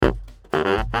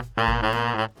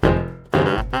Hi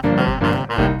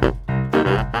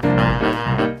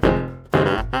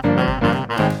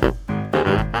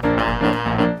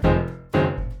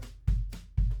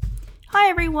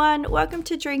everyone, welcome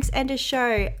to Drinks and a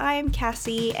Show. I am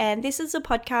Cassie, and this is a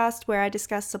podcast where I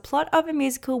discuss the plot of a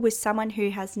musical with someone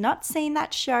who has not seen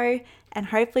that show, and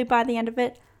hopefully by the end of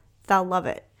it, they'll love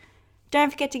it. Don't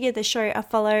forget to give the show a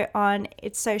follow on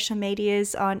its social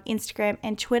medias on Instagram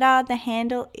and Twitter. The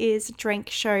handle is Drink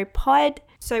Show Pod.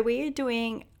 So we are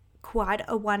doing quite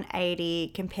a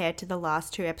 180 compared to the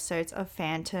last two episodes of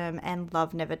Phantom and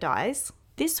Love Never Dies.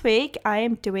 This week I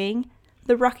am doing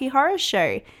the Rocky Horror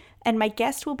Show, and my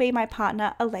guest will be my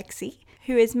partner Alexi,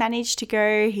 who has managed to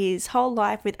go his whole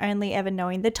life with only ever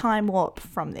knowing the time warp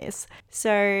from this.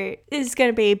 So this is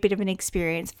going to be a bit of an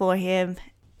experience for him,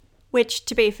 which,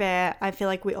 to be fair, I feel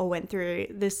like we all went through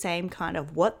the same kind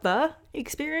of what the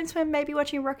experience when maybe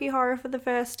watching Rocky Horror for the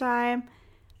first time.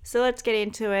 So let's get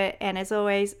into it, and as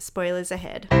always, spoilers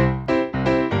ahead.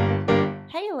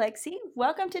 Hey Alexi,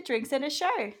 welcome to Drinks and a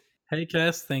Show. Hey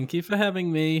Cass, thank you for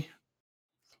having me.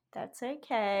 That's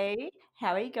okay.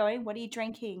 How are you going? What are you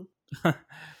drinking?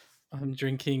 I'm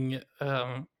drinking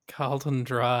Carlton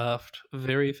Draft.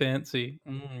 Very fancy.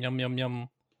 Yum, yum, yum.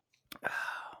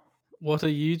 What are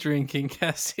you drinking,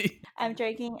 Cassie? I'm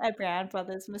drinking a Brown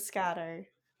Brothers Moscato.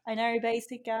 I know,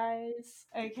 basic guys.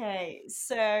 Okay,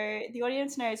 so the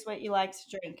audience knows what you like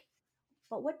to drink,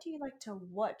 but what do you like to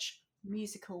watch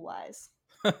musical-wise?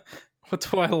 What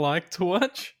do I like to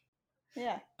watch?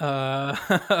 Yeah.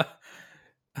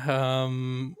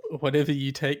 Whatever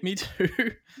you take me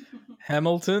to.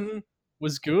 Hamilton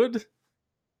was good,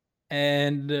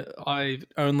 and I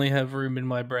only have room in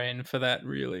my brain for that.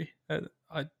 Really,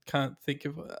 I can't think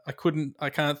of. I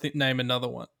can't name another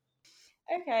one.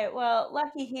 Okay, well,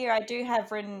 lucky here, I do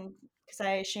have written, because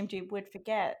I assumed you would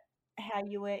forget, how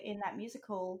you were in that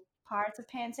musical Pirates of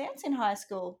Penzance in high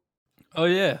school. Oh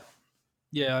yeah,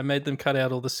 yeah. I made them cut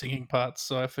out all the singing parts,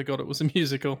 so I forgot it was a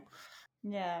musical.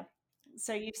 Yeah.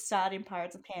 So you've starred in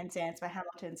Pirates of Penzance, but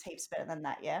Hamilton's heaps better than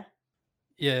that, yeah?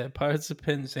 Yeah, Pirates of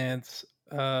Penzance,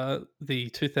 the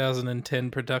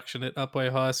 2010 production at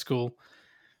Upwey High School,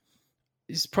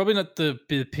 is probably not the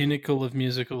pinnacle of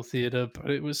musical theatre, but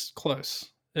it was close.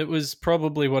 It was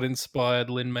probably what inspired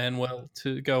Lin-Manuel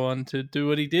to go on to do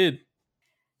what he did.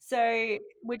 So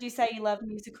would you say you love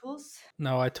musicals?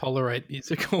 No, I tolerate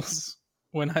musicals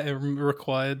when I am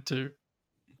required to.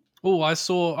 Oh, I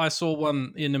saw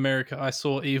one in America. I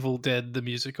saw Evil Dead the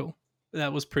musical.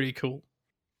 That was pretty cool.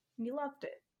 You loved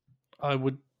it. I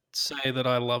would say that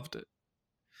I loved it.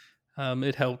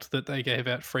 It helped that they gave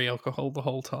out free alcohol the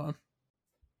whole time.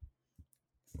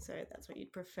 So that's what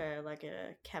you'd prefer, like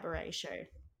a cabaret show.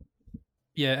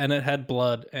 Yeah, and it had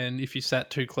blood, and if you sat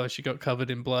too close, you got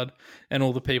covered in blood, and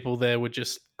all the people there were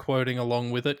just quoting along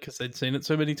with it because they'd seen it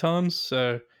so many times.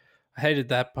 So I hated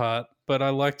that part, but I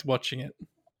liked watching it.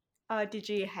 Did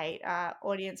you hate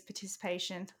audience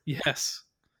participation? Yes.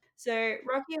 So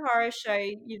Rocky Horror Show,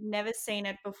 you've never seen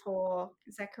it before,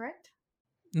 is that correct?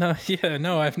 No, yeah,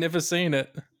 no, I've never seen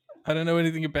it. I don't know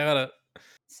anything about it.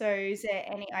 So is there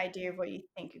any idea of what you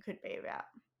think it could be about?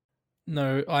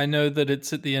 No, I know that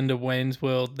it's at the end of Wayne's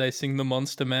World. They sing the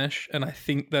Monster Mash, and I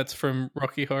think that's from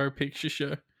Rocky Horror Picture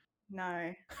Show.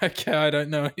 No. Okay, I don't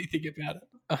know anything about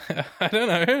it. I don't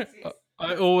know.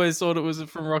 I always thought it was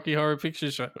from Rocky Horror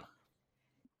Picture Show.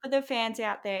 For the fans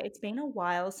out there, it's been a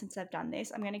while since I've done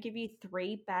this. I'm going to give you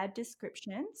 3 bad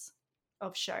descriptions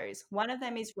of shows. One of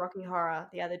them is Rocky Horror.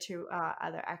 The other 2 are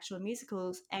other actual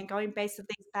musicals. And going based on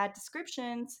these bad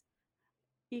descriptions,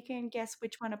 you can guess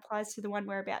which one applies to the one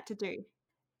we're about to do.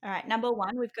 All right, number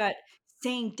 1, we've got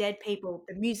Seeing Dead People,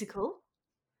 the musical.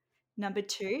 Number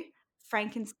 2,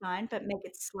 Frankenstein, but make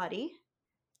it slutty.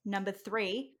 Number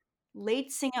 3,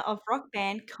 lead singer of rock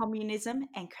band Communism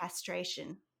and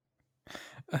Castration.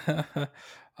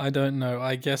 I don't know.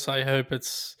 I guess I hope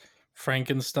it's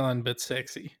Frankenstein but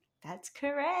sexy. That's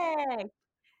correct.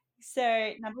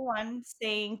 So, number 1,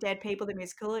 Seeing Dead People, the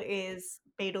musical, is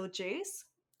Beetlejuice,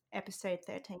 episode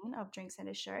 13 of Drinks and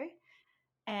a Show.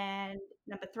 And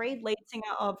number 3, lead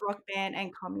singer of rock band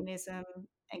and Communism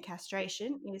and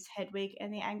Castration is Hedwig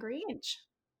and the Angry Inch.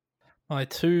 My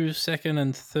 2 second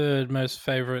and third most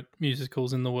favorite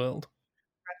musicals in the world.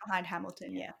 Right behind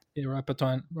Hamilton, yeah. Yeah,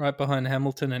 right behind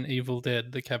Hamilton and Evil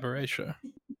Dead, the cabaret show.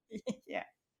 Yeah.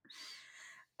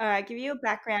 All right, give you a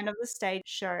background of the stage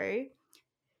show.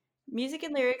 Music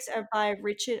and lyrics are by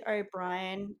Richard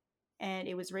O'Brien, and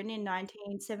it was written in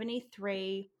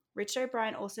 1973. Richard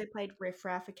O'Brien also played Riff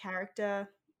Raff, a character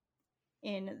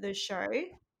in the show.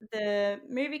 The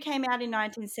movie came out in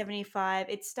 1975.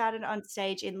 It started on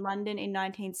stage in London in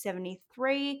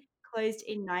 1973, closed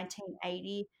in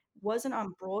 1980. Wasn't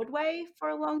on Broadway for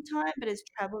a long time, but has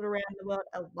traveled around the world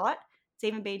a lot. It's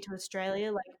even been to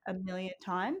Australia like a million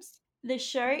times. The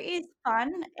show is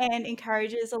fun and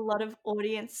encourages a lot of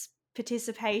audience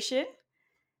participation,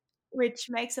 which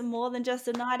makes it more than just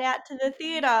a night out to the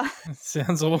theatre. It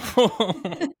sounds awful.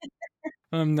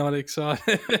 I'm not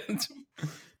excited.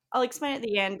 I'll explain at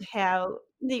the end how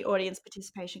the audience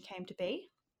participation came to be.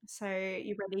 So,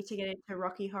 you ready to get into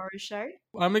Rocky Horror Show?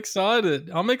 I'm excited.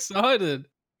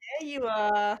 There you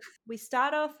are. We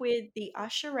start off with the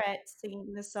Usherette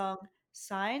singing the song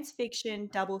Science Fiction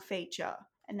Double Feature,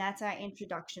 and that's our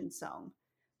introduction song.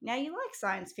 Now, you like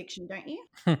science fiction, don't you?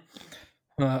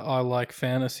 I like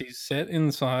fantasies set in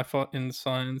sci-fi, in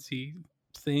sciencey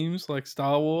themes like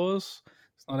Star Wars.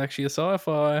 It's not actually a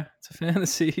sci-fi; it's a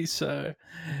fantasy. So,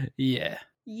 yeah.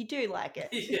 You do like it.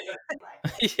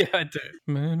 Yeah, I do.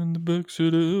 Man in the back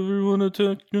said everyone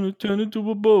attacked, gonna turn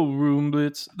into a ballroom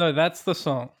blitz. No, that's the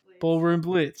song. Ballroom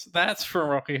Blitz. That's from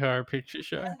Rocky Horror Picture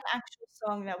Show. That's an actual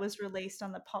song that was released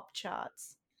on the pop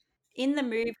charts. In the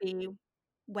movie,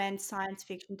 when Science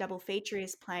Fiction Double Feature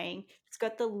is playing, it's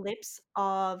got the lips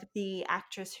of the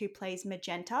actress who plays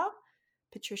Magenta,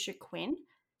 Patricia Quinn.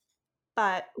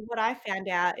 But what I found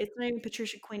out, it's not even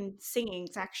Patricia Quinn singing,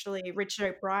 it's actually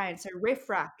Richard O'Brien. So Riff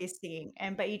Raff is singing,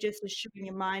 but you just assume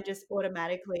your mind just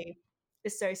automatically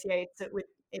associates it with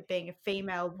it being a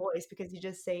female voice because you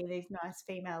just see these nice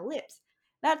female lips.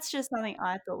 That's just something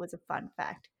I thought was a fun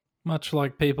fact. Much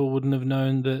like people wouldn't have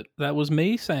known that that was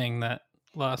me saying that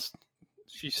last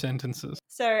few sentences.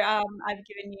 So I've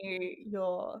given you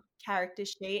your character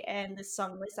sheet and the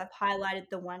song list. I've highlighted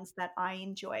the ones that I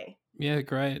enjoy. Yeah,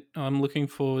 great. I'm looking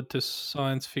forward to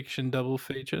Science Fiction Double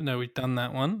Feature. No, we've done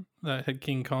that one. That had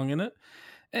King Kong in it.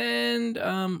 And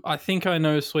I think I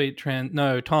know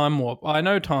Time Warp. I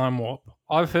know Time Warp.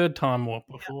 I've heard Time Warp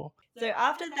before. So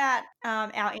after that,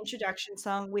 our introduction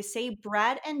song, we see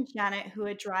Brad and Janet who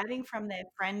are driving from their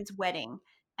friend's wedding.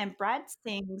 And Brad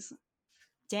sings,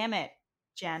 "Damn it,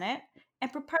 Janet,"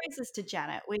 and proposes to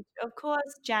Janet, which of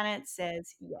course Janet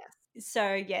says yes.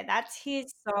 So yeah, that's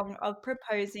his song of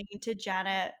proposing to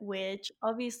Janet, which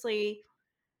obviously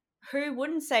who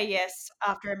wouldn't say yes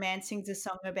after a man sings a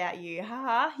song about you?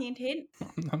 Haha, hint hint.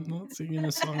 I'm not singing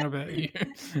a song about you.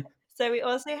 So we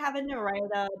also have a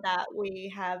narrator that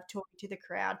we have talking to the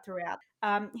crowd throughout.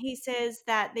 He says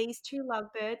that these two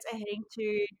lovebirds are heading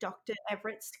to Dr.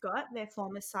 Everett Scott, their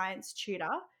former science tutor,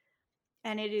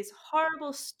 and it is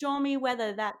horrible stormy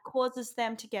weather that causes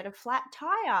them to get a flat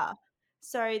tire.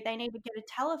 So they need to get a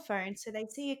telephone. So they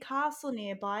see a castle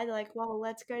nearby. They're like, well,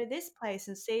 let's go to this place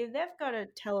and see if they've got a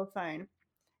telephone.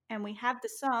 And we have the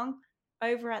song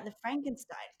over at the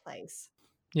Frankenstein place.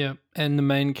 Yeah, and the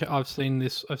main I've seen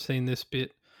this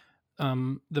bit.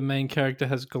 The main character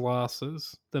has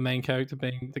glasses. The main character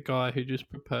being the guy who just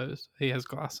proposed. He has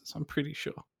glasses, I'm pretty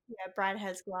sure. Yeah, Brad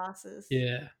has glasses.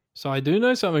 Yeah. So I do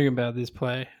know something about this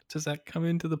play. Does that come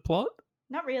into the plot?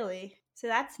 Not really. So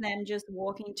that's them just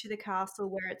walking to the castle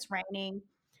where it's raining.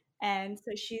 And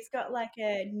so she's got like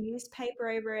a newspaper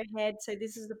over her head. So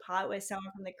this is the part where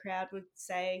someone from the crowd would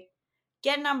say,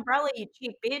 "Get an umbrella, you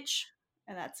cheap bitch."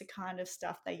 And that's the kind of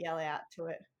stuff they yell out to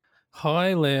it.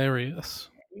 Hilarious.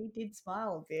 You did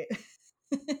smile a bit.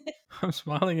 I'm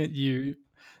smiling at you,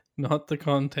 not the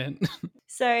content.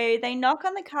 So they knock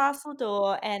on the castle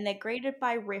door and they're greeted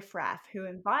by Riff Raff, who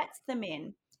invites them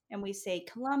in. And we see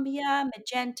Columbia,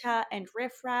 Magenta, and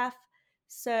Riff Raff.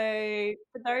 So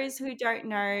for those who don't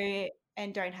know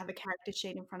and don't have a character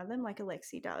sheet in front of them, like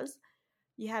Alexi does,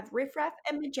 you have Riff Raff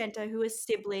and Magenta, who are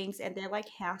siblings, and they're like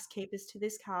housekeepers to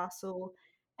this castle.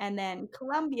 And then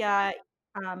Columbia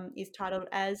is titled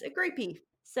as a groupie.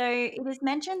 So it is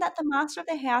mentioned that the master of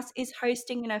the house is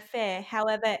hosting an affair.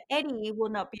 However, Eddie will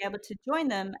not be able to join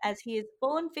them as he has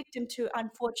fallen victim to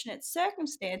unfortunate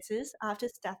circumstances after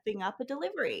stuffing up a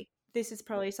delivery. This is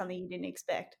probably something you didn't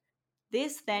expect.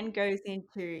 This then goes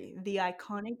into the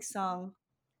iconic song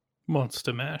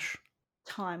Monster Mash.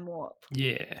 Time Warp.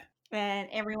 Yeah. And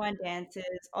everyone dances.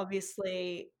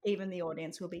 Obviously, even the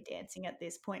audience will be dancing at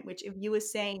this point, which if you were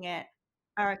seeing it,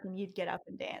 I reckon you'd get up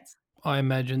and dance. I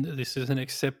imagine that this is an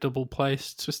acceptable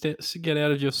place to get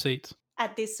out of your seat.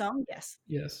 At this song, yes.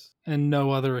 Yes. And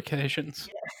no other occasions.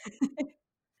 Yeah.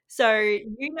 So,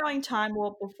 you knowing Time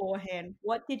Warp beforehand,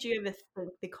 what did you ever think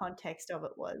the context of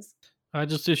it was? I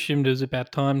just assumed it was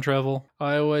about time travel.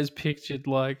 I always pictured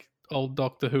like old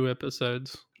Doctor Who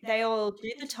episodes. They all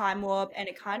do the time warp and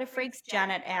it kind of freaks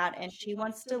Janet out and she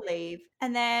wants to leave.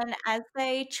 And then as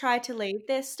they try to leave,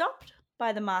 they're stopped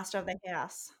by the master of the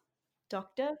house,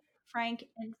 Dr. Frank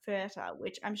Infurter,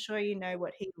 which I'm sure you know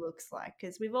what he looks like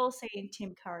because we've all seen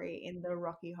Tim Curry in the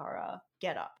Rocky Horror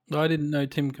getup. I didn't know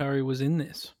Tim Curry was in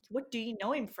this. What do you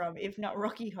know him from, if not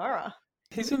Rocky Horror?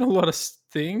 He's in a lot of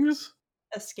things.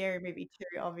 A scary movie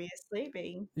too, obviously,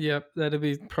 being Yep, that'd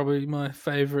be probably my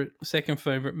second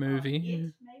favorite movie.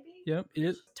 It, maybe? Yep,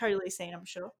 It. Totally seen, I'm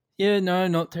sure. Yeah, no,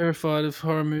 not terrified of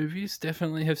horror movies.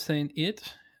 Definitely have seen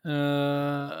It.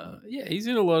 Yeah, he's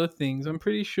in a lot of things. I'm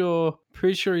pretty sure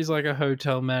he's like a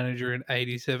hotel manager in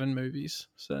 87 movies.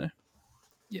 So,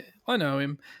 yeah, I know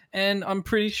him. And I'm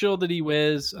pretty sure that he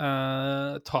wears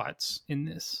tights in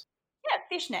this. Yeah,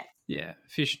 fishnet. Yeah,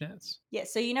 fishnets. Yeah,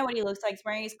 so you know what he looks like. He's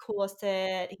wearing his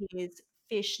corset, his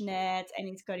fishnets, and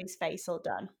he's got his face all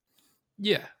done.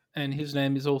 Yeah, and his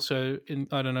name is also,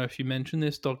 I don't know if you mentioned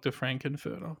this, Dr.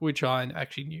 Frankenfurter, which I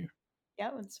actually knew.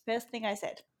 Yeah, it's the first thing I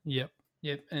said. Yep,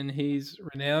 and he's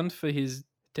renowned for his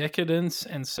decadence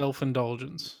and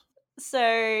self-indulgence.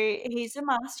 So he's a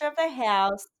master of the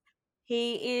house.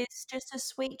 He is just a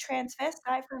sweet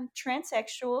transvestite from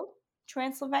transsexual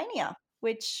Transylvania,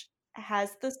 which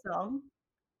has the song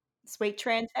Sweet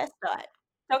Transvestite.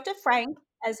 Dr. Frank,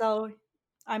 as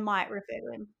I might refer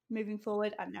to him moving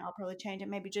forward. I don't know, I'll probably change it,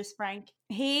 maybe just Frank.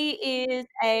 He is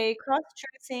a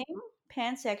cross-dressing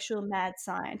pansexual mad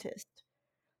scientist.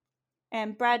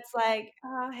 And Brad's like,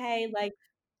 oh, hey, like,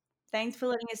 thanks for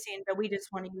letting us in, but we just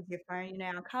want to use your phone. You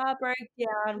know, our car broke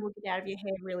down. We'll get out of your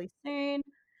hair really soon.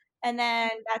 And then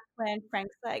that's when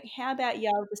Frank's like, how about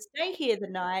y'all just stay here the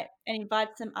night, and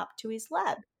invites them up to his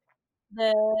lab.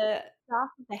 The staff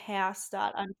of the house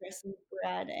start undressing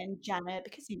Brad and Janet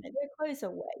because, you know, their clothes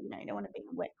are wet. You know, you don't want to be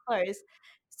in wet clothes.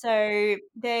 So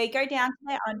they go down to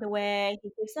their underwear. He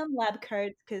gives them lab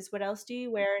coats because what else do you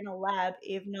wear in a lab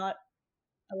if not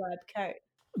a lab coat?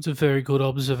 It's a very good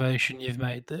observation you've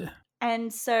made there.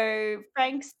 And so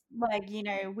Frank's like, you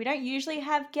know, we don't usually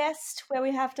have guests where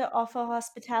we have to offer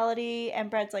hospitality. And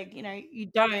Brad's like, you know, you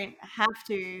don't have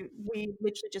to. We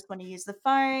literally just want to use the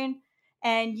phone.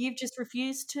 And you've just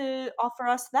refused to offer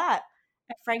us that.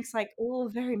 And Frank's like, oh,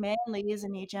 very manly,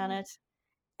 isn't he, Janet?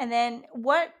 And then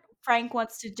what Frank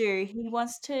wants to do, he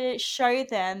wants to show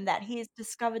them that he has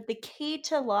discovered the key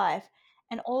to life,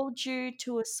 and all due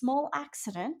to a small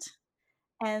accident.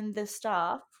 And the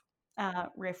staff,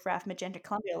 Riff Raff, Magenta,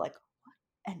 Columbia, like,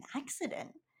 what? An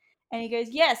accident? And he goes,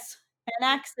 yes, an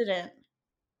accident.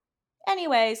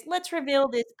 Anyways, let's reveal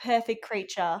this perfect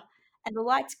creature. And the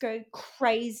lights go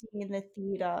crazy in the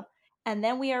theater. And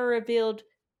then we are revealed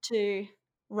to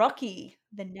Rocky,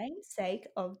 the namesake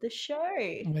of the show.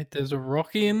 Wait, there's a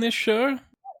Rocky in this show?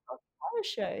 Horror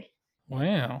show.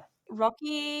 Wow.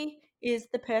 Rocky is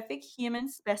the perfect human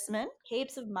specimen,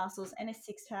 heaps of muscles and a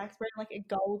six-pack, wearing like a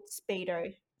gold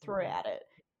Speedo throughout it.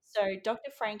 So Dr.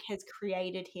 Frank has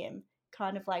created him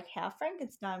kind of like how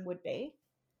Frankenstein would be.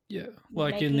 Yeah,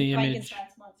 like in the image.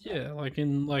 Yeah, like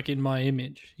in my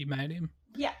image, he made him.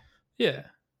 Yeah. Yeah,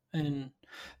 and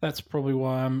that's probably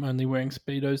why I'm only wearing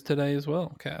Speedos today as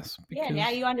well, Cass. Yeah, now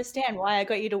you understand why I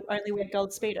got you to only wear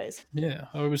gold Speedos. Yeah,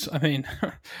 I mean,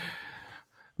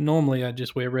 normally I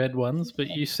just wear red ones, but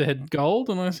you said gold,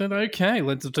 and I said, okay,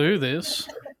 let's do this.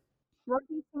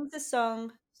 Rocky sings a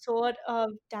song, Sword of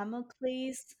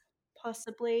Damocles,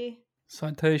 possibly.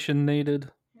 Citation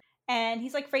needed. And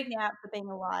he's like freaking out for being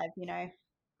alive, you know.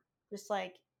 Just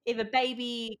like, if a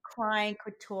baby crying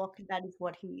could talk, that is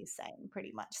what he is saying,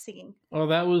 pretty much, singing. Oh,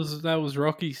 that was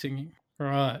Rocky singing.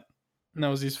 Right. And that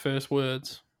was his first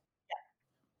words.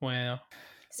 Yeah. Wow.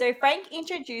 So Frank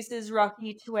introduces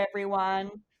Rocky to everyone,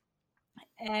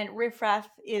 and Riff Raff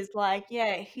is like,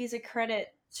 yeah, he's a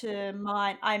credit to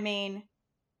mine. I mean,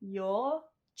 your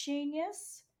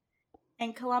genius.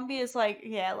 And Columbia's like,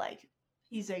 yeah, like,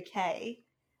 he's okay.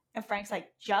 And Frank's like,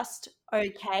 just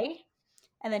okay.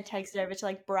 And then takes it over to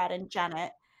like Brad and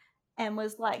Janet and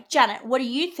was like, Janet, what do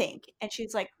you think? And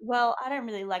she's like, well, I don't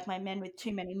really like my men with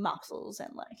too many muscles,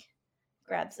 and like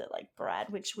grabs it like Brad,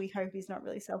 which we hope he's not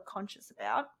really self-conscious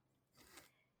about.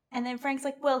 And then Frank's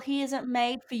like, well, he isn't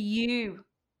made for you,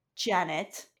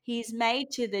 Janet. He's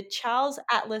made to the Charles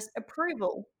Atlas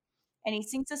approval. And he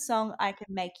sings a song, I Can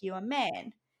Make You a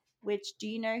Man, which, do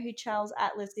you know who Charles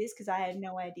Atlas is? Because I had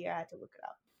no idea. I had to look it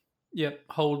up. Yep,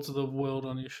 holds the world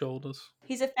on his shoulders.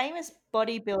 He's a famous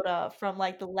bodybuilder from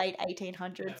like the late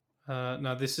 1800s.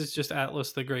 No, this is just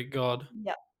Atlas, the Greek god.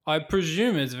 Yep. I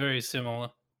presume it's very similar.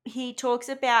 He talks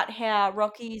about how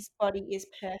Rocky's body is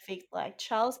perfect like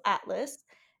Charles Atlas.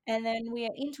 And then we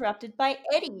are interrupted by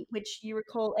Eddie, which you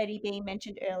recall Eddie being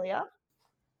mentioned earlier.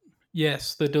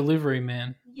 Yes, the delivery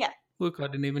man. Yeah. Look, I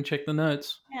didn't even check the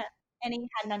notes. Yeah. and he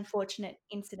had an unfortunate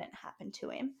incident happen to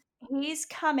him. He's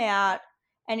come out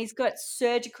and he's got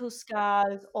surgical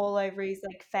scars all over his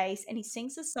like face, and he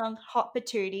sings the song Hot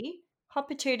Patootie. Hot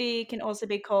Patootie can also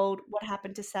be called What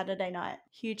Happened to Saturday Night.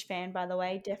 Huge fan, by the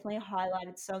way. Definitely a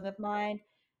highlighted song of mine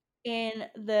in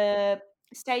the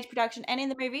stage production and in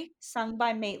the movie, sung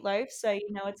by Meatloaf, so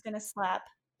you know it's going to slap.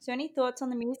 So any thoughts on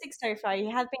the music so far?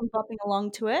 You have been bopping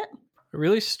along to it. I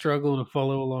really struggle to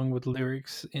follow along with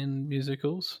lyrics in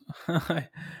musicals.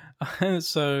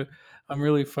 So I'm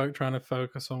really trying to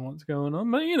focus on what's going on.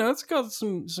 But, you know, it's got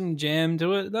some jam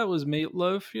to it. That was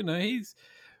Meatloaf. You know,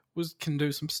 can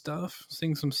do some stuff,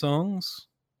 sing some songs.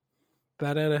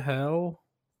 Bat Out of Hell.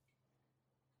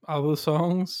 Other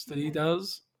songs that he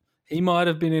does. He might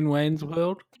have been in Wayne's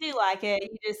World. I do like it.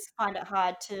 You just find it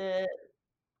hard to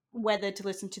whether to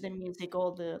listen to the music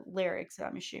or the lyrics,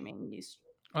 I'm assuming.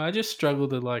 I just struggle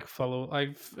to like follow.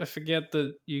 I forget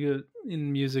that you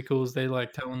in musicals they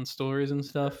like telling stories and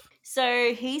stuff.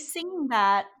 So he's singing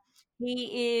that.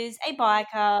 He is a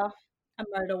biker, a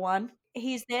motor one.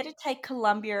 He's there to take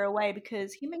Columbia away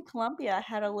because him and Columbia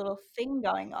had a little thing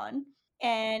going on.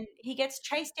 And he gets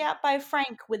chased out by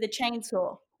Frank with a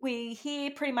chainsaw. We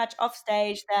hear pretty much off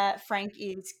stage that Frank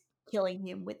is killing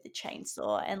him with the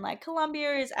chainsaw, and like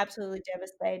Columbia is absolutely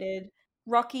devastated.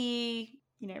 Rocky,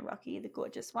 you know, Rocky, the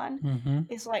gorgeous one,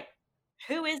 is like,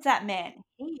 who is that man?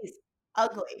 He is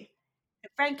ugly.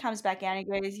 And Frank comes back out and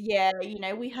goes, yeah, you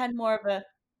know, we had more of a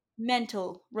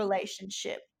mental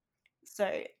relationship.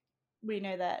 So we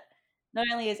know that not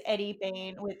only has Eddie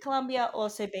been with Columbia,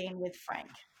 also been with Frank.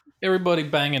 Everybody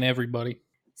banging everybody.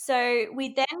 So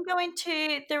we then go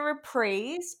into the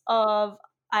reprise of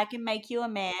I Can Make You a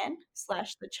Man /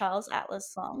 the Charles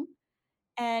Atlas song.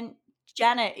 And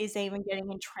Janet is even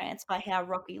getting entranced by how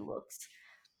Rocky looks.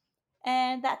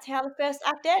 And that's how the first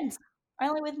act ends,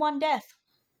 only with one death.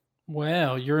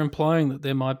 Wow, you're implying that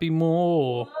there might be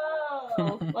more.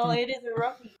 Whoa. Well, it is a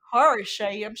Rocky horror show.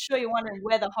 I'm sure you're wondering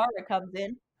where the horror comes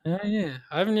in. Oh, yeah.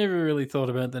 I've never really thought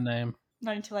about the name.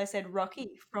 Not until I said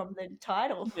Rocky from the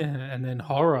title. Yeah, and then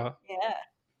horror. Yeah.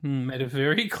 Made it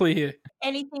very clear.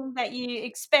 Anything that you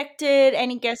expected?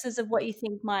 Any guesses of what you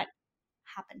think might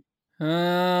happen?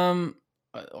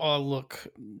 Oh, look,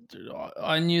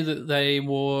 I knew that they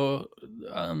wore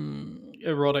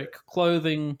erotic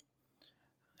clothing,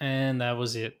 and that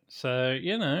was it. So,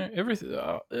 you know, everything.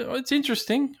 It's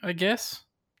interesting, I guess.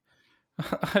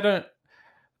 I don't.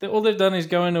 All they've done is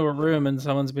go into a room and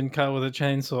someone's been cut with a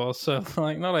chainsaw. So,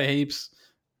 like, not a heaps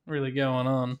really going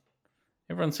on.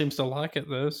 Everyone seems to like it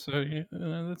though, so yeah,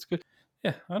 that's good.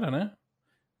 Yeah, I don't know.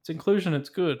 It's inclusion. It's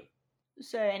good.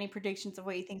 So, any predictions of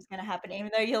what you think is going to happen?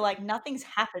 Even though you're like nothing's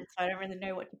happened, so I don't really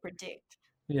know what to predict.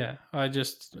 Yeah, I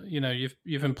just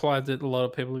you've implied that a lot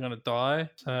of people are going to die,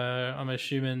 so I'm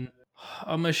assuming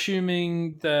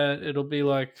that it'll be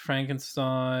like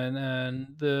Frankenstein, and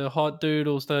the hot dude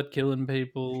will start killing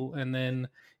people, and then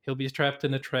he'll be trapped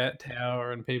in a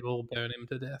tower, and people will burn him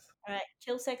to death. All right,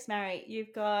 kill, sex, marry.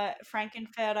 You've got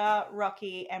Frankenfurter,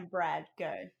 Rocky, and Brad.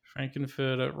 Go.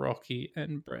 Frankenfurter, Rocky,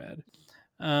 and Brad.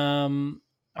 I'm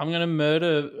gonna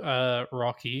murder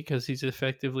Rocky because he's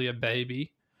effectively a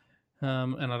baby,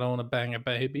 and I don't want to bang a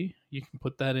baby. You can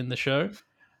put that in the show.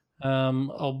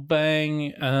 I'll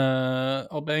bang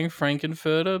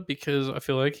Frankenfurter because I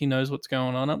feel like he knows what's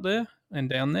going on up there and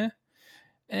down there.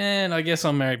 And I guess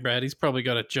I'll marry Brad. He's probably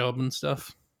got a job and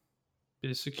stuff. Bit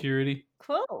of security.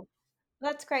 Cool.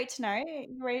 That's great to know.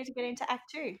 You ready to get into Act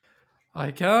 2?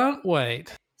 I can't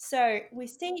wait. So we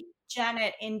see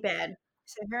Janet in bed.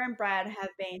 So her and Brad have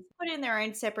been put in their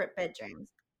own separate bedrooms.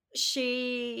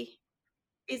 She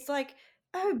is like,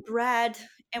 oh, Brad.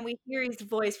 And we hear his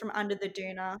voice from under the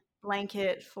doona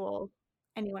blanket for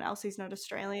anyone else who's not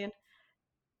Australian,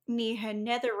 near her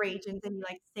nether regions, and you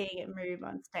like seeing it move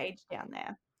on stage down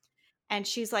there. And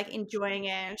she's like enjoying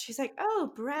it. And she's like, oh,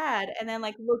 Brad. And then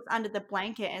like looks under the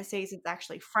blanket and sees it's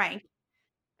actually Frank.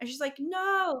 And she's like,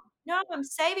 no, I'm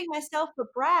saving myself for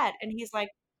Brad. And he's like,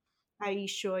 are you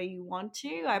sure you want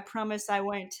to? I promise I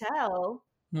won't tell.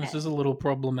 This is a little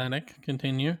problematic.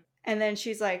 Continue. And then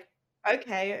she's like,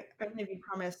 okay, only if you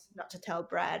promise not to tell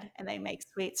Brad. And they make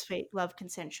sweet, sweet love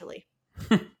consensually.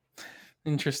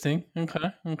 Interesting.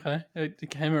 Okay. It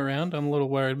came around. I'm a little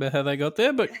worried about how they got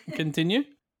there, but continue.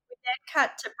 We then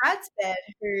cut to Brad's bed,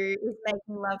 who is making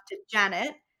love to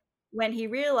Janet, when he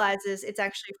realizes it's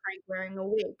actually Frank wearing a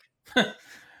wig.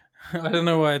 I don't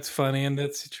know why it's funny in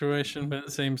that situation, but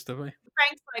it seems to be.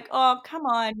 Frank's like, oh, come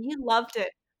on, you loved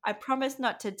it. I promised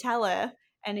not to tell her.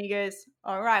 And he goes,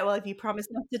 all right, well, if you promise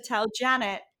not to tell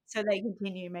Janet. So they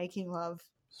continue making love.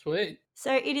 Sweet.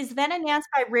 So it is then announced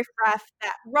by Riff Raff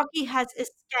that Rocky has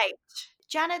escaped.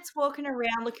 Janet's walking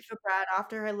around looking for Brad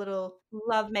after her little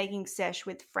love-making sesh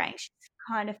with Frank. She's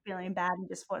kind of feeling bad and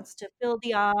just wants to fill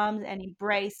the arms and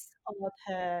embrace of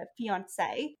her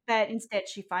fiance, but instead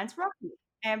she finds Rocky.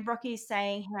 And Rocky's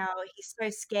saying how he's so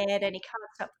scared and he can't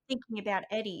stop thinking about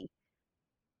Eddie.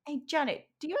 Hey, Janet,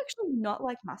 do you actually not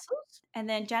like muscles? And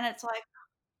then Janet's like,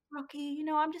 Rocky,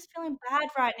 I'm just feeling bad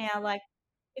right now. Like,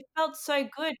 it felt so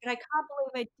good, but I can't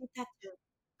believe I did that to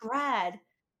Brad.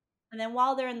 And then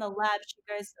while they're in the lab, she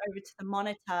goes over to the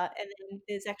monitor, and then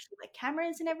there's actually like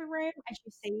cameras in every room, and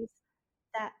she sees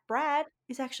that Brad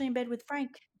is actually in bed with Frank.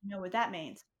 You know what that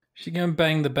means? She gonna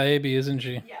bang the baby, isn't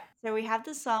she? Yeah. So we have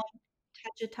the song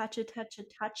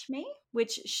Touch Me,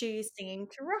 which she's singing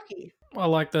to Rocky. I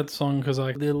like that song because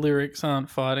the lyrics aren't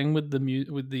fighting with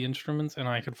with the instruments, and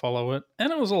I could follow it,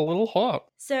 and it was a little hot.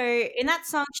 So in that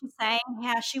song, she's saying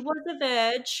how she was a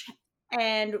verge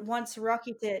and wants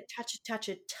Rocky to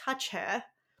touch her,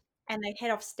 and they head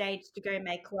off stage to go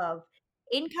make love.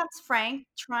 In comes Frank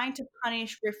trying to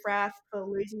punish Riff Raff for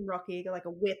losing Rocky, like a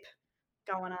whip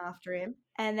going after him.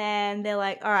 And then they're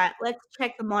like, all right, let's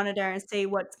check the monitor and see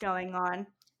what's going on.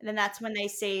 And then that's when they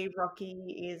see Rocky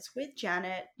is with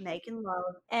Janet making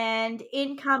love. And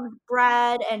in comes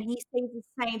Brad, and he sees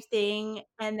the same thing.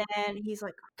 And then he's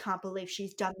like, I can't believe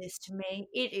she's done this to me.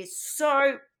 It is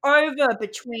so over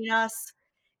between us.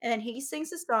 And then he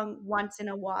sings the song Once in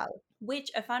a While, which,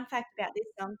 a fun fact about this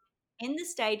song, in the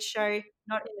stage show,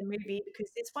 not in the movie,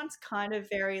 because this one's kind of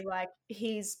very like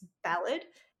his ballad.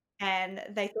 And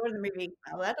they thought in the movie,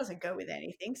 well, that doesn't go with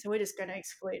anything, so we're just going to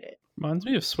exclude it. Reminds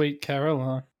me of Sweet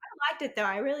Caroline. I liked it though,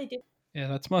 I really did. Yeah,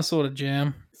 that's my sort of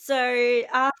jam. So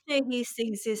after he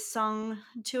sings this song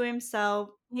to himself,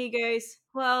 he goes,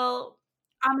 well,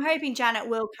 I'm hoping Janet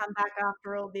will come back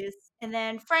after all this. And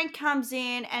then Frank comes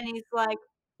in and he's like,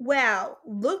 wow,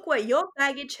 look what your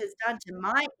baggage has done to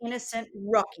my innocent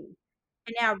Rocky.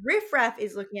 And now Riff Raff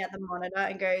is looking at the monitor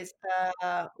and goes,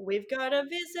 we've got a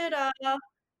visitor.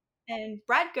 And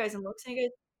Brad goes and looks and he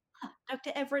goes,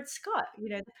 Dr. Everett Scott,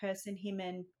 the person him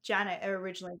and Janet are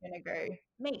originally going to go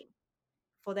meet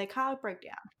for their car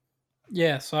breakdown.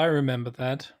 Yes, I remember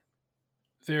that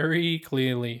very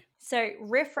clearly. So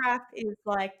Riff Raff is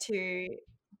like to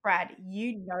Brad,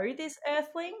 you know this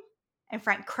earthling? And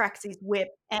Frank cracks his whip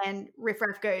and Riff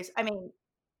Raff goes, I mean,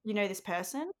 you know this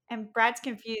person? And Brad's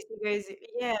confused. He goes,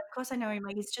 yeah, of course I know him.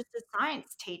 Like, he's just a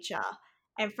science teacher.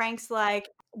 And Frank's like,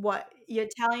 what? You're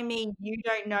telling me you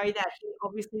don't know that he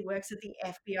obviously works at the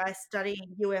FBI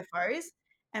studying UFOs?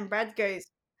 And Brad goes,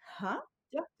 huh?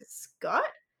 Dr. Scott?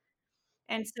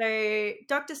 And so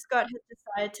Dr. Scott has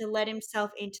decided to let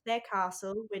himself into their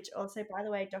castle, which also, by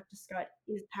the way, Dr. Scott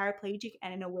is paraplegic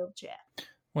and in a wheelchair.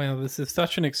 Wow, this is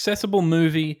such an accessible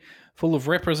movie full of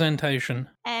representation.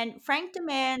 And Frank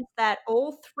demands that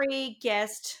all three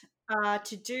guests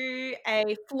to do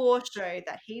a floor show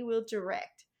that he will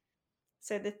direct.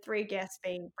 So the three guests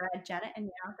being Brad, Janet, and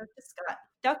now Dr. Scott.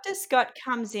 Dr. Scott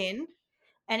comes in,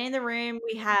 and in the room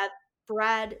we have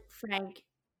Brad, Frank,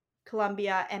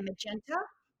 Columbia, and Magenta.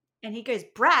 And he goes,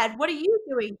 Brad, what are you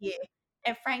doing here?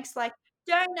 And Frank's like,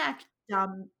 don't act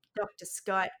dumb, Dr.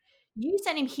 Scott. You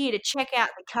sent him here to check out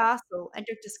the castle. And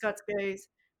Dr. Scott goes,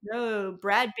 no,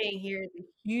 Brad being here is a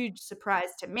huge surprise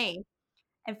to me.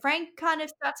 And Frank kind of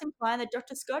starts implying that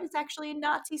Dr. Scott is actually a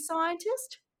Nazi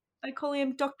scientist by calling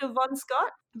him Dr. Von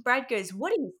Scott. And Brad goes,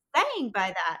 what are you saying by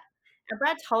that? And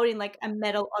Brad's holding like a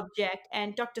metal object.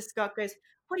 And Dr. Scott goes,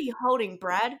 what are you holding,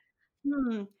 Brad?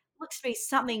 Looks to be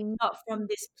something not from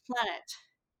this planet.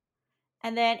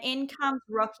 And then in comes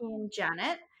Rocky and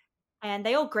Janet, and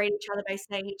they all greet each other by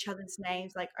saying each other's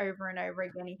names like over and over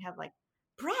again. You have like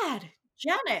Brad,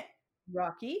 Janet,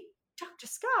 Rocky, Dr.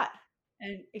 Scott.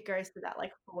 And it goes through that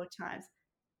like 4 times.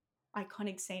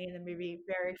 Iconic scene in the movie,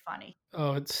 very funny.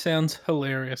 Oh, it sounds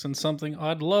hilarious and something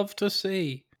I'd love to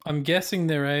see. I'm guessing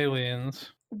they're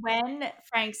aliens. When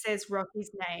Frank says Rocky's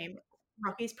name,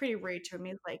 Rocky's pretty rude to him.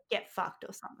 He's like, get fucked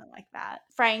or something like that.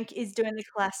 Frank is doing the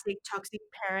classic toxic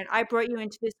parent. I brought you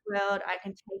into this world. I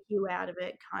can take you out of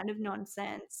it kind of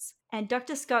nonsense. And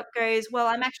Dr. Scott goes, well,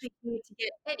 I'm actually here to get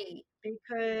Eddie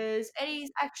because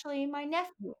Eddie's actually my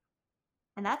nephew.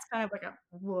 And that's kind of like a,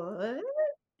 what?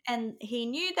 And he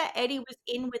knew that Eddie was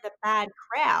in with a bad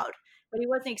crowd, but he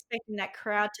wasn't expecting that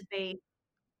crowd to be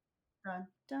dun,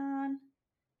 dun,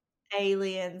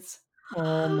 aliens.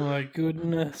 Oh my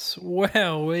goodness.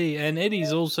 Wowee. And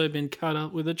Eddie's also been cut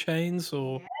up with a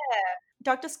chainsaw. Yeah.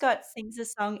 Dr. Scott sings the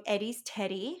song Eddie's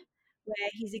Teddy, where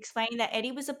he's explaining that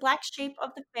Eddie was a black sheep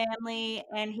of the family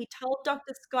and he told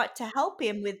Dr. Scott to help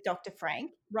him with Dr.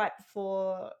 Frank right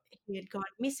before he had gone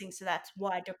missing. So that's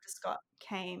why Dr. Scott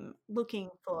came looking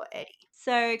for Eddie.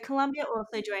 So Columbia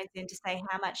also joins in to say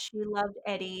how much she loved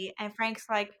Eddie. And Frank's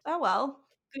like, oh, well,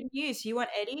 good news. You want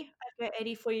Eddie? I've got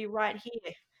Eddie for you right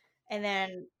here. And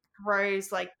then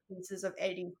throws like pieces of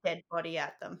Eddie's dead body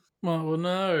at them. Well,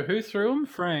 no. Who threw him?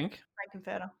 Frank.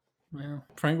 Frankenfurter. Well,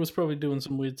 Frank was probably doing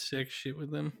some weird sex shit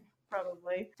with them.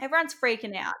 Probably. Everyone's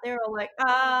freaking out. They're all like,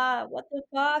 what the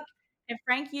fuck? And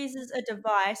Frank uses a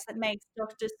device that makes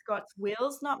Dr. Scott's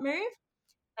wheels not move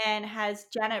and has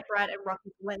Janet, Brad, and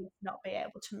Rocky's legs not be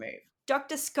able to move.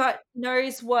 Dr. Scott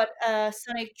knows what a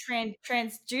sonic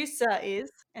transducer is,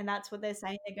 and that's what they're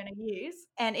saying they're going to use.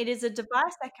 And it is a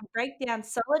device that can break down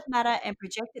solid matter and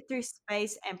project it through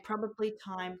space and probably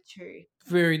time too.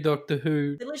 Very Doctor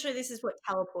Who. But literally, this is what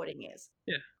teleporting is.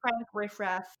 Yeah. Frank Riff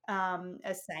Raff are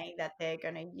saying that they're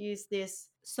going to use this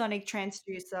sonic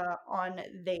transducer on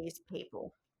these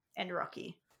people and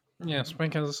Rocky. Yes,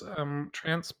 because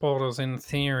transporters, in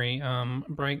theory,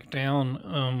 break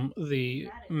down the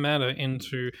matter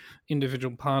into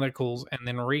individual particles and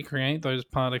then recreate those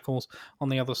particles on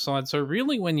the other side. So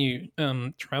really, when you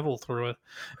travel through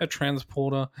a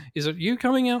transporter, is it you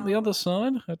coming out the other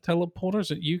side? A teleporter?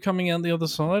 Is it you coming out the other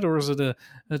side? Or is it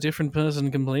a different person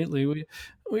completely? We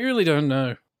really don't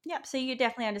know. Yep, so you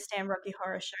definitely understand Rocky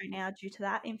Horror Show now due to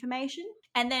that information.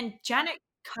 And then Janet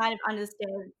kind of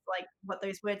understands like what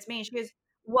those words mean. She goes,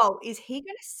 whoa, is he going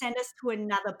to send us to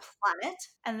another planet?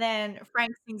 And then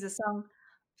Frank sings a song,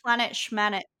 Planet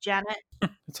Schmanet Janet.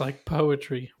 It's like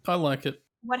poetry. I like it.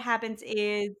 What happens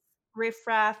is Riff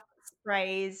Raff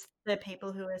sprays the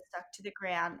people who are stuck to the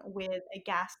ground with a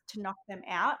gas to knock them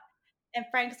out. And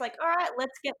Frank's like, all right,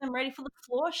 let's get them ready for the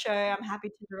floor show. I'm happy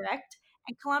to direct.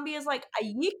 And Columbia's like, are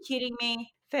you kidding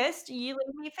me? First, you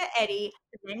leave me for Eddie,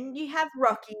 then you have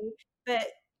Rocky, but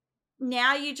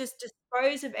now you just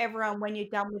dispose of everyone when you're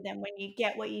done with them, when you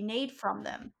get what you need from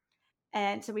them.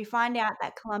 And so we find out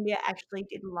that Columbia actually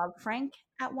did love Frank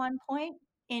at one point.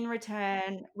 In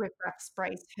return, Riff Raff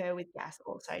sprays her with gas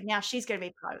also. Now she's going to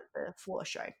be part of the floor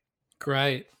show.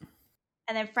 Great.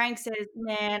 And then Frank says,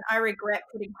 man, I regret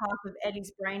putting half of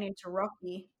Eddie's brain into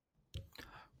Rocky.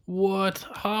 What?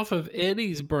 Half of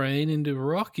Eddie's brain into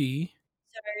Rocky?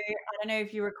 So I don't know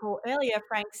if you recall earlier,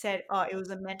 Frank said, oh, it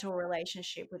was a mental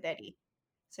relationship with Eddie.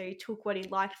 So he took what he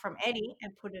liked from Eddie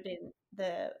and put it in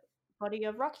the body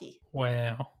of Rocky.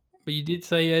 Wow. But you did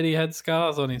say Eddie had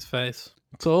scars on his face.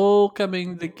 It's all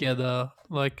coming together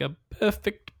like a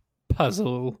perfect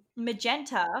puzzle.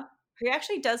 Magenta, who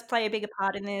actually does play a bigger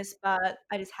part in this, but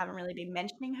I just haven't really been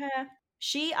mentioning her.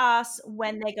 She asks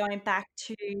when they're going back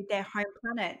to their home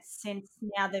planet since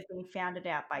now they've been founded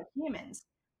out by humans.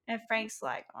 And Frank's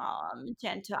like, oh,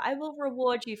 Magenta, I will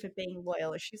reward you for being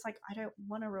loyal. And she's like, I don't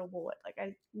want a reward. Like,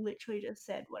 I literally just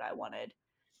said what I wanted.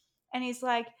 And he's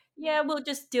like, yeah, we'll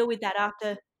just deal with that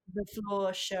after the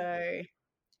floor show.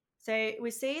 So we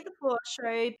see the floor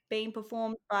show being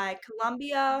performed by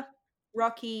Columbia,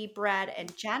 Rocky, Brad,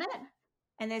 and Janet.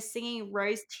 And they're singing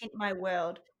Rose Tint My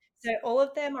World. So all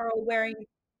of them are all wearing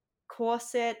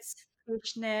corsets,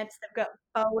 fishnets. They've got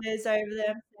boas over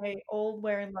them. They're all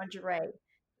wearing lingerie,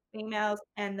 females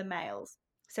and the males.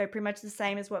 So pretty much the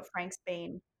same as what Frank's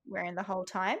been wearing the whole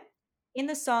time. In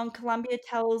the song, Columbia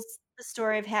tells the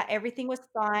story of how everything was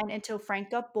fine until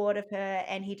Frank got bored of her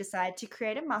and he decided to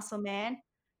create a muscle man.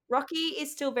 Rocky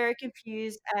is still very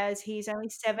confused as he's only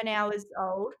 7 hours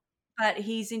old, but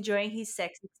he's enjoying his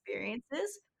sex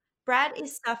experiences. Brad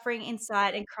is suffering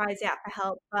inside and cries out for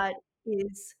help, but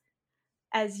is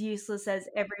as useless as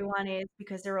everyone is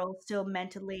because they're all still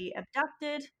mentally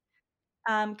abducted.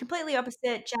 Completely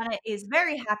opposite, Janet is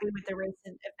very happy with the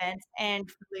recent events and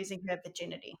for losing her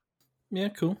virginity. Yeah,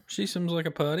 cool. She seems like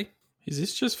a party. Is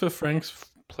this just for Frank's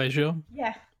pleasure?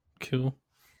 Yeah. Cool.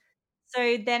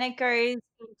 So then it goes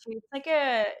into, it's like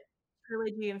a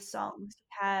trilogy of songs.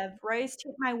 You have Rose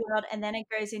Tint My World, and then it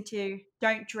goes into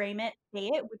Don't Dream It,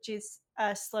 Be It, which is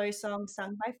a slow song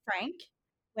sung by Frank,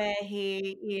 where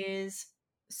he is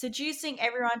seducing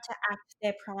everyone to act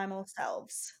their primal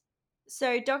selves.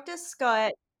 So Dr.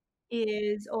 Scott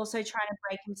is also trying to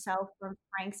break himself from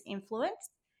Frank's influence.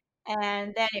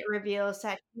 And then it reveals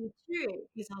that he too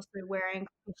is also wearing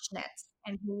fishnets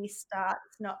and he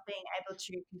starts not being able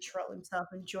to control himself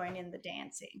and join in the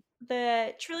dancing.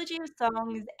 The trilogy of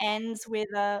songs ends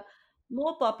with a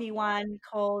more boppy one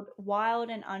called Wild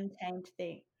and Untamed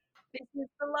Thing. This is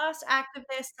the last act of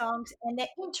their songs and they're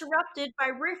interrupted by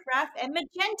Riff Raff and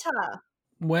Magenta.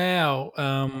 Wow.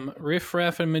 Riff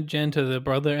Raff and Magenta, the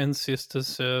brother and sister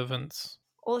servants.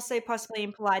 Also, possibly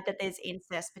implied that there's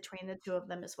incest between the two of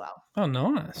them as well. Oh,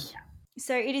 nice.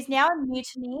 So it is now a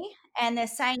mutiny, and they're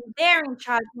saying they're in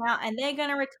charge now, and they're going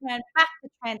to return back to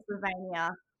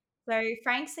Transylvania. So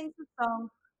Frank sings the song,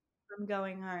 "I'm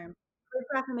Going Home." Riff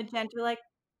Raff and Magenta are like,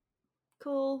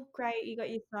 "Cool, great, you got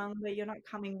your song, but you're not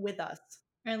coming with us.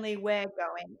 Only we're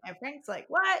going." And Frank's like,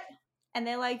 "What?" And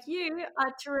they're like, "You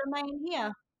are to remain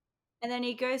here." And then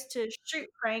he goes to shoot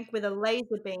Frank with a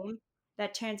laser beam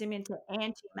that turns him into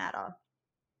antimatter,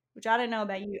 which I don't know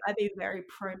about you. I'd be very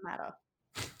pro matter.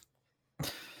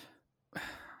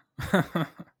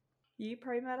 You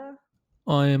pro matter?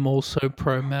 I am also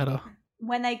pro matter.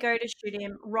 When they go to shoot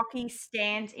him, Rocky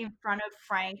stands in front of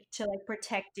Frank to like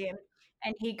protect him,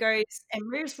 and he goes and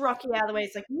moves Rocky out of the way.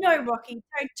 He's like, "No, Rocky,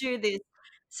 don't do this."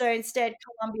 So instead,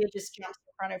 Columbia just jumps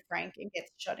in front of Frank and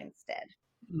gets shot instead.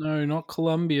 No, not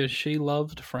Columbia. She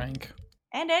loved Frank.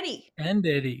 And Eddie. And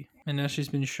Eddie. And now she's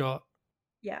been shot.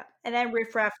 Yeah. And then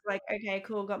Riff Raff, like, okay,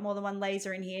 cool, got more than one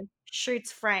laser in here,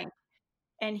 shoots Frank.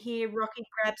 And here Rocky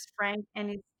grabs Frank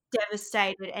and is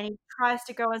devastated, and he tries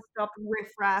to go and stop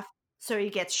Riff Raff, so he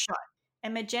gets shot.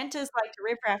 And Magenta's like to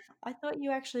Riff Raff, "I thought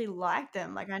you actually liked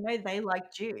them. Like, I know they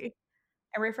liked you."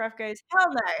 And Riff Raff goes,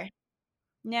 "Hell no.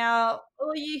 Now,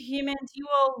 all you humans, you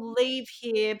all leave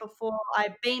here before I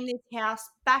beam this house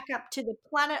back up to the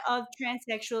planet of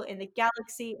transsexual in the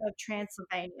galaxy of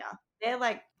Transylvania." They're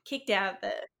like kicked out of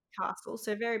the castle,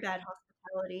 so very bad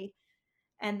hospitality.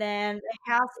 And then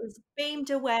the house is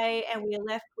beamed away, and we are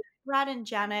left with Brad and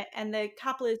Janet, and the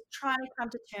couple is trying to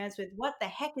come to terms with what the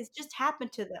heck has just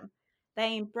happened to them.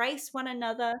 They embrace one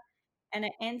another, and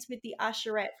it ends with the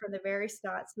usherette from the very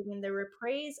start singing the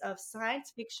reprise of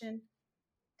science fiction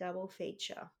double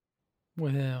feature.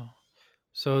 Wow.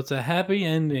 So it's a happy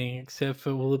ending, except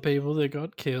for all the people that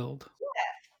got killed.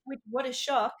 Which, what a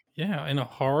shock. Yeah, in a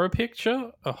horror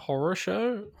picture? A horror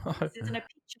show? This isn't a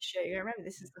picture show. You remember,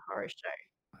 this is the horror show.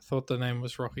 I thought the name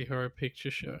was Rocky Horror Picture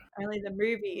Show. Only the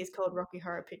movie is called Rocky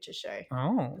Horror Picture Show.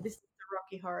 Oh. This is the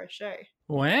Rocky Horror Show.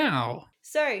 Wow.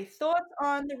 So, thoughts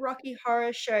on the Rocky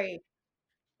Horror Show?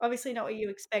 Obviously not what you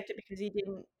expected, because you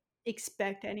didn't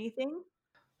expect anything.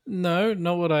 No,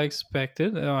 not what I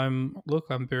expected. I'm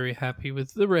very happy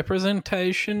with the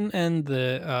representation and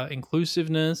the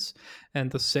inclusiveness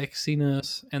and the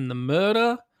sexiness and the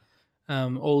murder.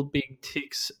 All big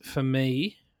ticks for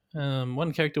me.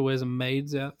 One character wears a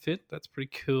maid's outfit. That's pretty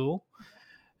cool.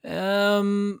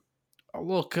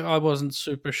 Look, I wasn't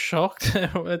super shocked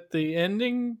at the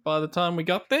ending by the time we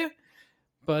got there.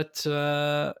 But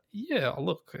yeah,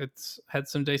 look, it's had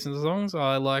some decent songs.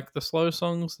 I like the slow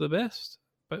songs the best.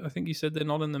 But I think you said they're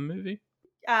not in the movie.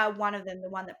 One of them, the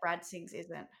one that Brad sings,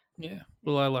 isn't. Yeah,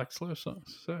 well, I like slow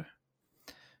songs, so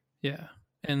yeah,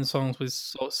 and songs with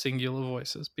singular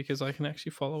voices because I can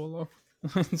actually follow along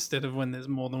instead of when there's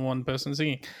more than one person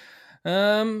singing.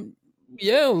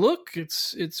 Yeah, look,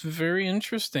 it's very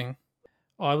interesting.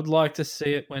 I would like to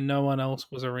see it when no one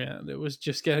else was around. It was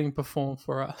just getting performed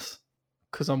for us.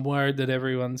 Because I'm worried that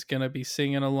everyone's going to be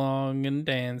singing along and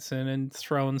dancing and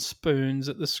throwing spoons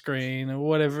at the screen or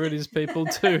whatever it is people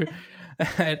do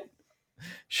at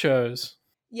shows.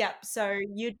 Yep, so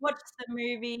you'd watch the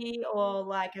movie or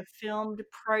like a filmed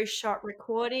pro shot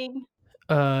recording.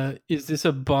 Is this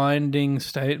a binding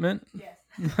statement?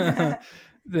 Yes.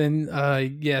 Then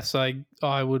yes,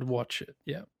 I would watch it.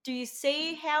 Yeah. Do you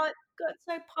see how it got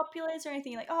so popular? Is there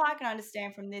anything like, oh, I can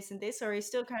understand from this and this, or are you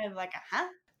still kind of like, huh?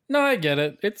 No, I get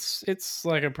it. It's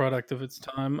like a product of its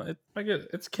time. I get it.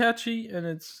 It's catchy and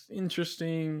it's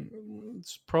interesting.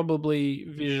 It's probably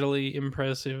visually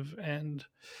impressive, and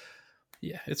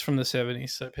yeah, it's from the 70s,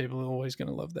 so people are always going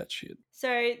to love that shit. So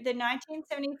the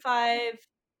 1975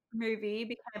 movie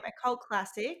became a cult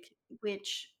classic,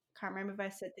 which, can't remember if I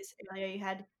said this earlier, you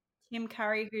had Tim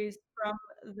Curry, who's from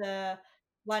the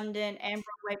London and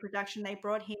Broadway production. They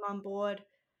brought him on board.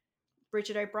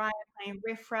 Bridget O'Brien playing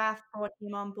Riff Raff brought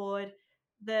him on board.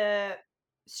 The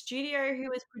studio who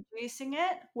was producing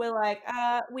it were like,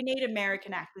 we need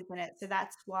American actors in it. So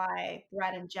that's why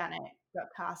Brad and Janet got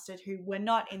casted, who were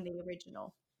not in the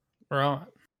original. Right.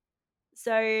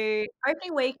 So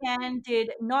opening weekend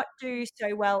did not do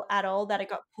so well at all that it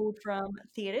got pulled from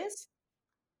theaters.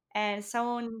 And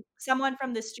someone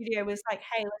from the studio was like,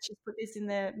 hey, let's just put this in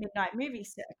the midnight movie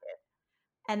circuit.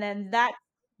 And then that's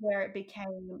where it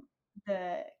became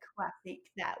the classic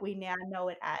that we now know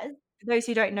it as. For those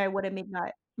who don't know what a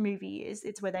midnight movie is,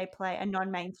 it's where they play a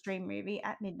non-mainstream movie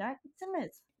at midnight at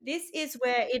cinemas. This is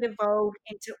where it evolved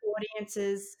into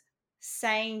audiences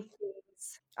saying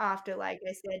things after, like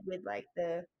I said, with like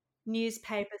the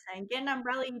newspaper saying, "Get an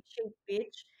umbrella, you cheap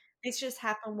bitch." This just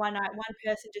happened one night. One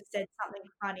person just said something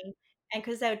funny, and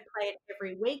because they would play it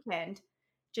every weekend,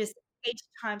 just each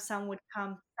time someone would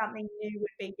come, something new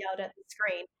would be yelled at the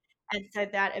screen. And so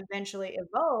that eventually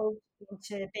evolved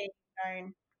into being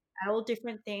known at all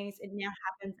different things. It now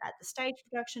happens at the stage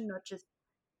production, not just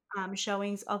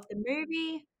showings of the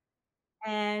movie.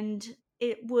 And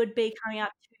it would be coming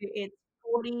up to its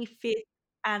 45th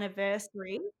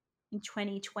anniversary in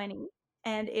 2020.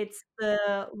 And it's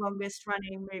the longest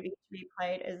running movie to be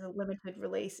played as a limited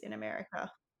release in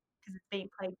America because it's been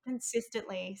played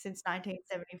consistently since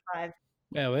 1975.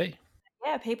 Wowee.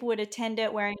 Yeah, people would attend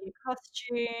it wearing new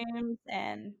costumes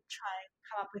and try and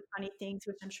come up with funny things,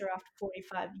 which I'm sure after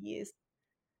 45 years,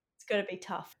 it's got to be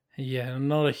tough. Yeah, I'm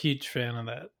not a huge fan of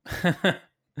that.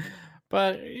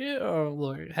 But, yeah,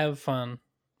 look, have fun.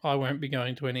 I won't be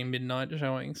going to any midnight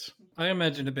showings. I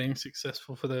imagine it being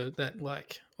successful for that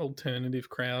like alternative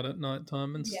crowd at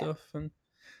nighttime and stuff. And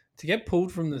to get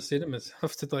pulled from the cinemas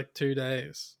after like 2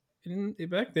 days.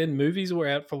 Back then, movies were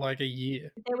out for like a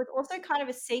year. There was also kind of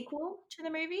a sequel to the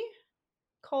movie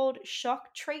called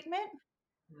Shock Treatment.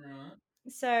 Right.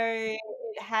 So it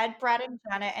had Brad and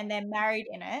Janet, and they're married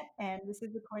in it. And this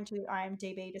is according to the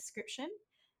IMDb description.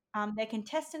 They're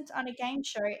contestants on a game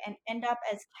show and end up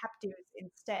as captives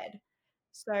instead.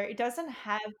 So it doesn't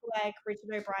have like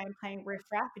Richard O'Brien playing Riff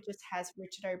Raff. It just has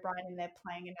Richard O'Brien in there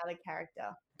playing another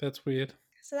character. That's weird.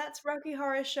 So that's Rocky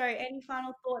Horror Show. Any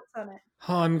final thoughts on it?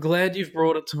 Oh, I'm glad you've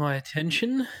brought it to my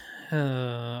attention.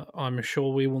 I'm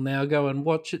sure we will now go and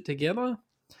watch it together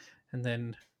and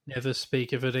then never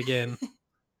speak of it again.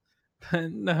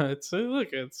 But no, it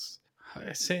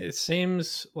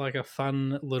seems like a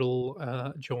fun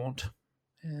little jaunt,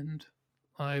 and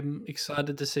I'm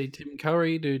excited to see Tim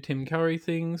Curry do Tim Curry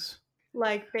things.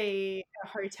 Like be a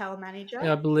hotel manager?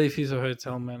 Yeah, I believe he's a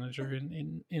hotel manager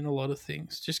in a lot of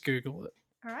things. Just Google it.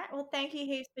 All right. Well, thank you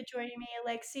heaps for joining me,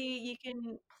 Alexi. You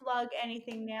can plug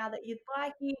anything now that you'd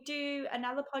like. You do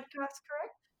another podcast,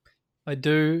 correct? I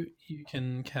do. You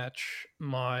can catch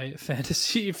my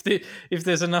fantasy if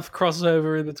there's enough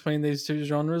crossover in between these two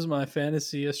genres. My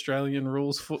fantasy Australian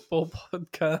rules football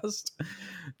podcast,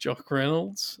 Jock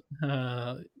Reynolds,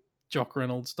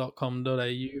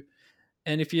 jockreynolds.com.au.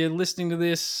 And if you're listening to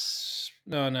this,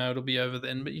 no, it'll be over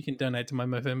then. But you can donate to my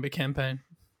Movember campaign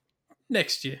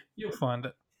next year. You'll find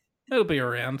it. It'll be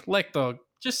around. Lekdog.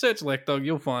 Just search Lekdog.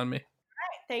 You'll find me. All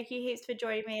right. Thank you heaps for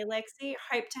joining me, Alexi.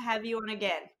 Hope to have you on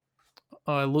again.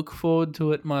 I look forward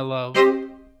to it, my love.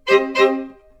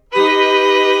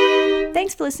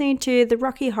 Thanks for listening to The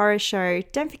Rocky Horror Show.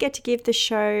 Don't forget to give the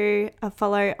show a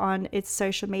follow on its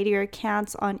social media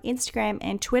accounts on Instagram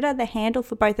and Twitter. The handle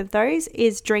for both of those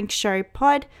is Drink Show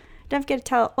Pod. Don't forget to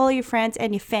tell all your friends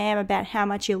and your fam about how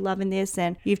much you're loving this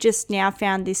and you've just now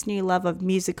found this new love of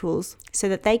musicals so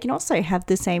that they can also have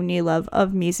the same new love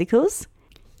of musicals.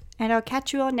 And I'll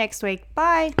catch you all next week.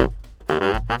 Bye.